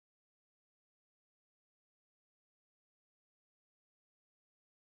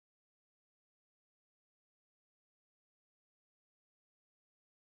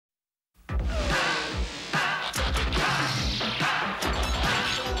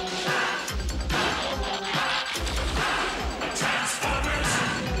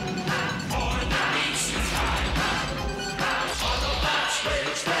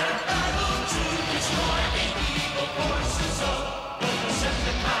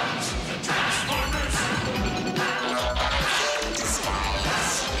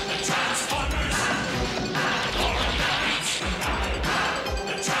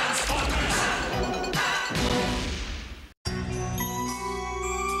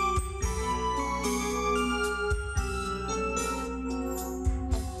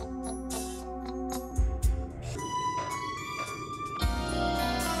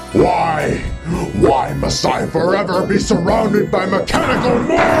Why? Why must I forever be surrounded by mechanical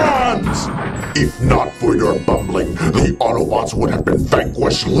morons? If not for your bumbling, the Autobots would have been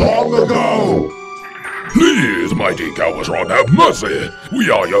vanquished long ago! Please, mighty Galvatron, have mercy! We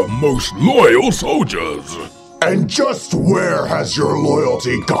are your most loyal soldiers! And just where has your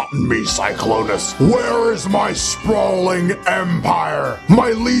loyalty gotten me, Cyclonus? Where is my sprawling empire? My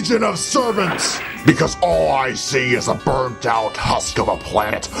legion of servants? Because all I see is a burnt-out husk of a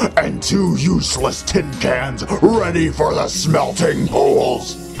planet and 2 useless tin cans ready for the smelting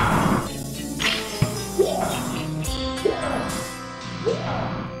pools.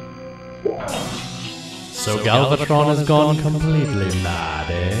 So Galvatron has gone completely mad,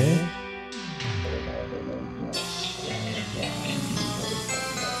 eh?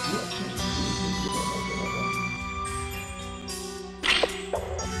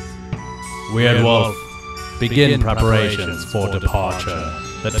 Weird Wolf, begin preparations for departure.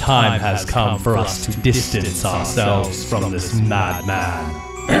 The time has come for us to distance ourselves from this madman.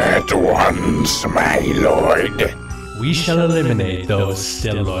 At once, my lord. We shall eliminate those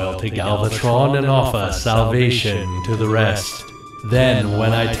still loyal to Galvatron and offer salvation to the rest. Then,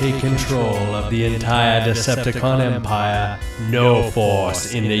 when I take control of the entire Decepticon Empire, no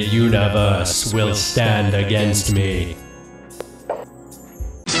force in the universe will stand against me.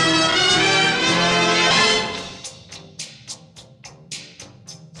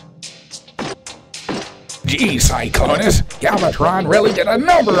 Gee, Cyclonus, Galvatron really did a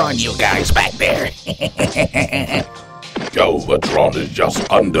number on you guys back there. Galvatron is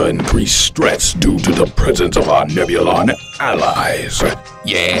just under increased stress due to the presence of our Nebulon allies.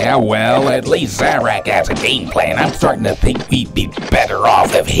 Yeah, well, at least Zarak has a game plan. I'm starting to think we'd be better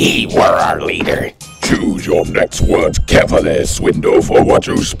off if he were our leader. Choose your next words carefully, Swindle, for what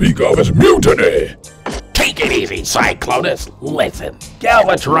you speak of as mutiny. Take it easy, Cyclonus. Listen,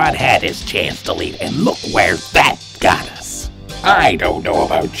 Galvatron had his chance to leave, and look where that got us. I don't know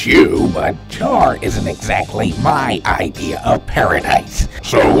about you, but Char isn't exactly my idea of paradise.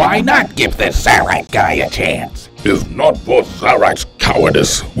 So why not give this Zarak guy a chance? If not for Zarak's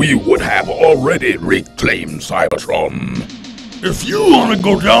cowardice, we would have already reclaimed Cybertron. If you want to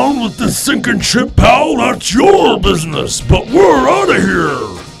go down with this sinking ship, pal, that's your business, but we're out of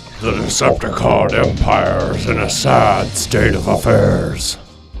here! The Decepticon Empire's in a sad state of affairs.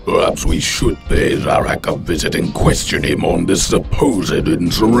 Perhaps we should pay Zarak a visit and question him on this supposed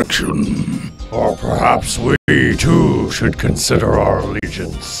insurrection. Or perhaps we, too, should consider our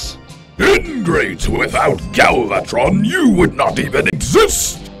allegiance. Ingrate! Without Galvatron, you would not even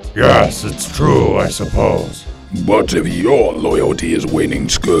exist! Yes, it's true, I suppose. But if your loyalty is waning,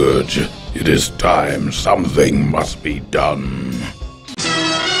 Scourge, it is time something must be done.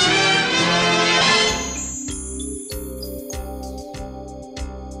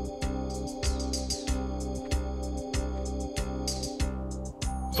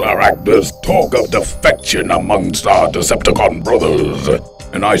 Zarak, there's talk of defection amongst our Decepticon brothers,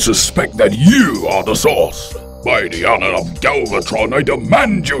 and I suspect that you are the source. By the honor of Galvatron, I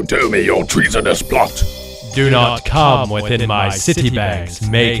demand you tell me your treasonous plot. Do not come within my city banks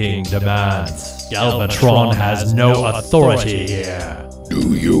making demands. Galvatron has no authority here.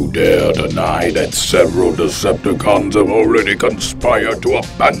 Do you dare deny that several Decepticons have already conspired to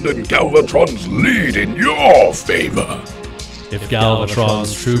abandon Galvatron's lead in your favor? If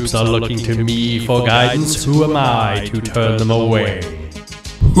Galvatron's troops are looking to me for guidance, who am I to turn them away?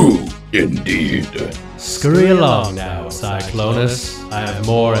 Who, indeed? Scurry along now, Cyclonus. I have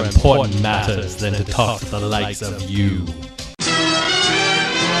more important matters than to talk to the likes of you.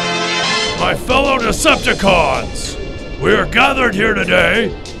 My fellow Decepticons! We are gathered here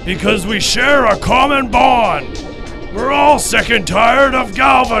today because we share a common bond. We're all sick and tired of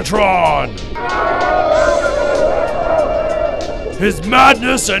Galvatron! His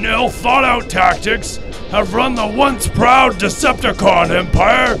madness and ill-thought-out tactics have run the once-proud Decepticon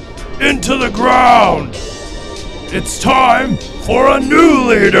Empire into the ground. It's time for a new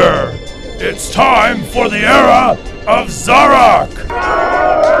leader. It's time for the era of Zarak.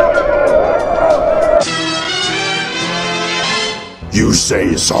 You say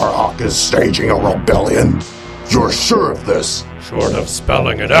Zarak is staging a rebellion? You're sure of this? Short of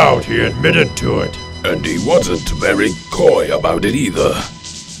spelling it out, he admitted to it. And he wasn't very coy about it either.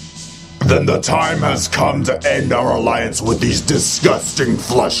 Then the time has come to end our alliance with these disgusting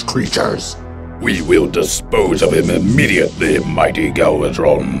flesh creatures. We will dispose of him immediately, mighty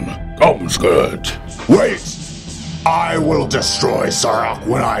Galvatron. Come, Scourge. Wait! I will destroy Zarak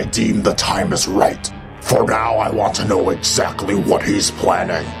when I deem the time is right. For now, I want to know exactly what he's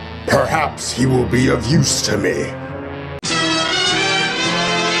planning. Perhaps he will be of use to me.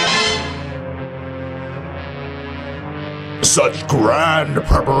 Such grand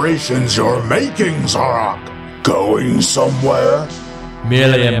preparations you're making, Zarak. Going somewhere?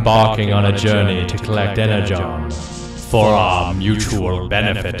 Merely embarking on a journey to collect energon. For our mutual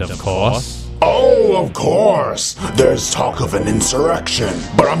benefit, of course. Oh, of course. There's talk of an insurrection,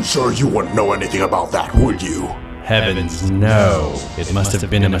 but I'm sure you wouldn't know anything about that, would you? Heavens, no. It must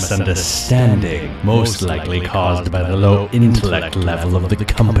have been a misunderstanding, most likely caused by the low intellect level of the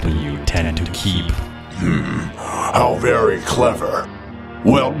company you tend to keep. How very clever.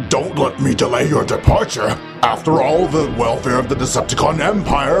 Well, don't let me delay your departure. After all, the welfare of the Decepticon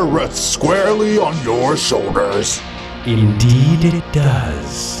Empire rests squarely on your shoulders. Indeed it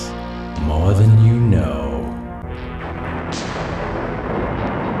does. More than you know.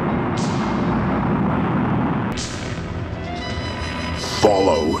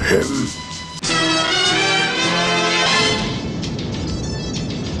 Follow him.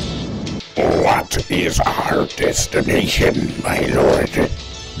 What is our destination, my lord?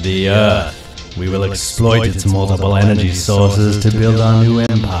 The Earth. We will exploit its multiple energy sources to build our new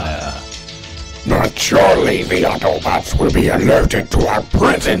empire. But surely the Autobots will be alerted to our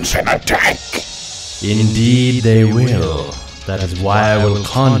presence and attack. Indeed they will. That is why I will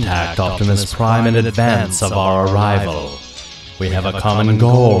contact Optimus Prime in advance of our arrival. We have a common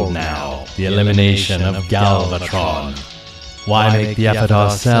goal now, the elimination of Galvatron. Why make the effort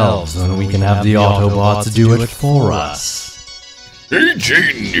ourselves when we can have the Autobots do it for us? A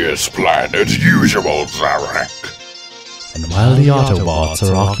genius plan as usual, Zarak. And while the Autobots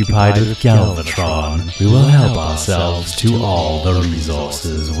are occupied with Galvatron, we will help ourselves to all the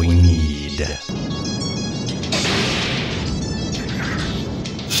resources we need.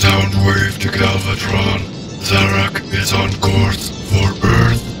 Soundwave to Galvatron. Zarak is on course for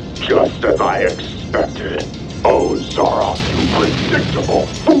Earth. Just as I expected. Oh, Zarak, you predictable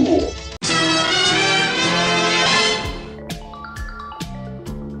fool!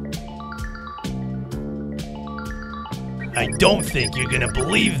 I don't think you're gonna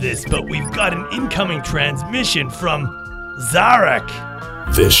believe this, but we've got an incoming transmission from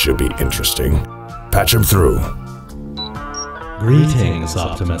Zarak. This should be interesting. Patch him through. Greetings,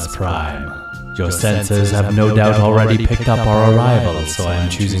 Optimus Prime. Your sensors have no doubt already picked up our arrival, so I am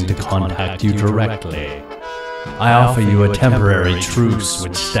choosing to contact you directly. I offer you a temporary truce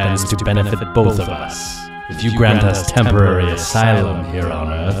which stands to benefit both of us. If you grant us temporary asylum here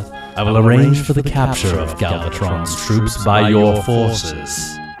on Earth, I will arrange for the capture of Galvatron's troops by your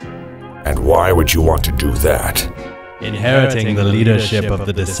forces. And why would you want to do that? Inheriting the leadership of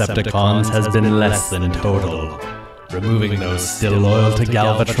the Decepticons has been less than total. Removing those still loyal to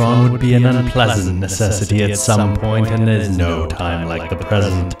Galvatron would be an unpleasant necessity at some point, and there's no time like the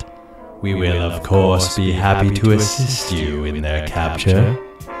present. We will, of course, be happy to assist you in their capture.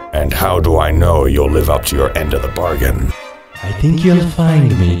 And how do I know you'll live up to your end of the bargain? I think you'll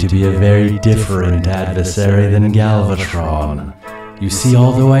find me to be a very different adversary than Galvatron. You see,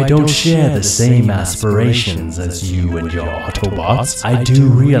 although I don't share the same aspirations as you and your Autobots, I do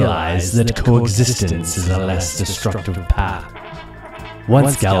realize that coexistence is a less destructive path.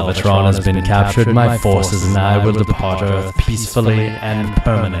 Once Galvatron has been captured, my forces and I will depart Earth peacefully and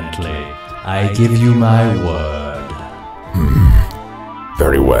permanently. I give you my word.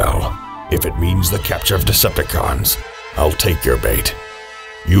 Very well. If it means the capture of Decepticons, I'll take your bait.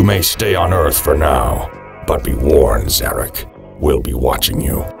 You may stay on Earth for now, but be warned, Zarak. We'll be watching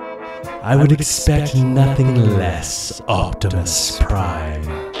you. I would expect nothing less, Optimus Prime.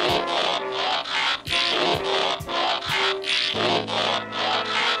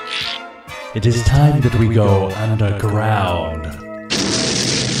 It is time that we go underground.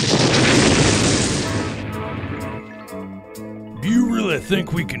 Do you really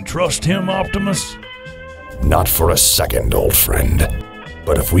think we can trust him, Optimus? Not for a second, old friend.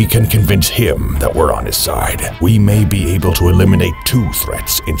 But if we can convince him that we're on his side, we may be able to eliminate 2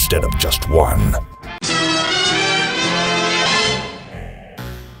 threats instead of just 1.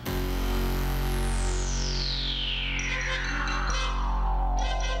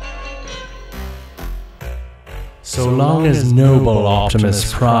 So long as noble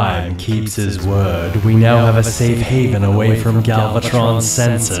Optimus Prime keeps his word, we now have a safe haven away from Galvatron's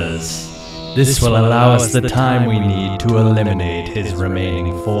sensors. This will allow us the time we need to eliminate his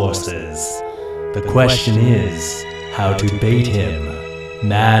remaining forces. The question is, how to bait him.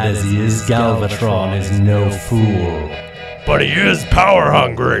 Mad as he is, Galvatron is no fool. But he is power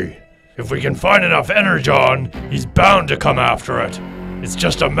hungry. If we can find enough energon, he's bound to come after it. It's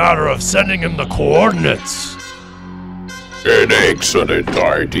just a matter of sending him the coordinates. An excellent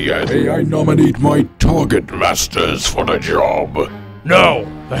idea. May I nominate my target masters for the job? No,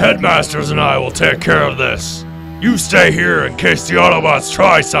 the headmasters and I will take care of this. You stay here in case the Autobots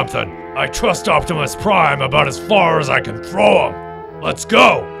try something. I trust Optimus Prime about as far as I can throw him. Let's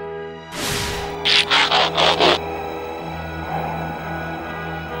go!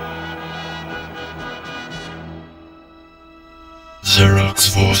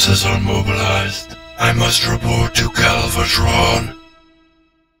 Zarak's forces are mobilized. I must report to Galvatron.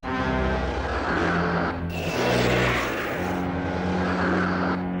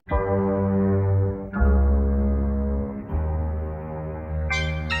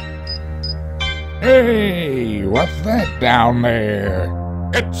 Hey, what's that down there?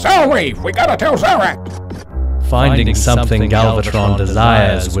 It's Soundwave! We gotta tell Zarak! Finding something Galvatron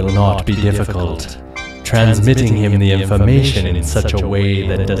desires will not be difficult. Transmitting him the information in such a way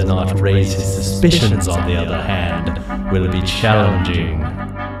that does not raise his suspicions, on the other hand, will be challenging.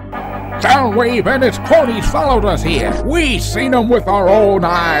 Soundwave and his cronies followed us here. We seen them with our own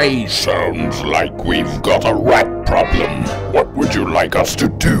eyes. Sounds like we've got a rat problem. What would you like us to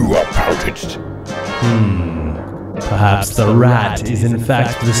do about it? Perhaps the rat is in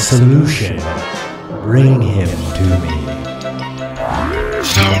fact the solution. Bring him to me.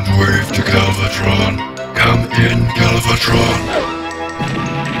 Soundwave to Galvatron. Come in, Galvatron.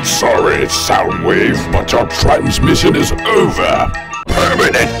 Sorry, Soundwave, but your transmission is over.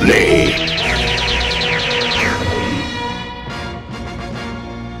 Permanently.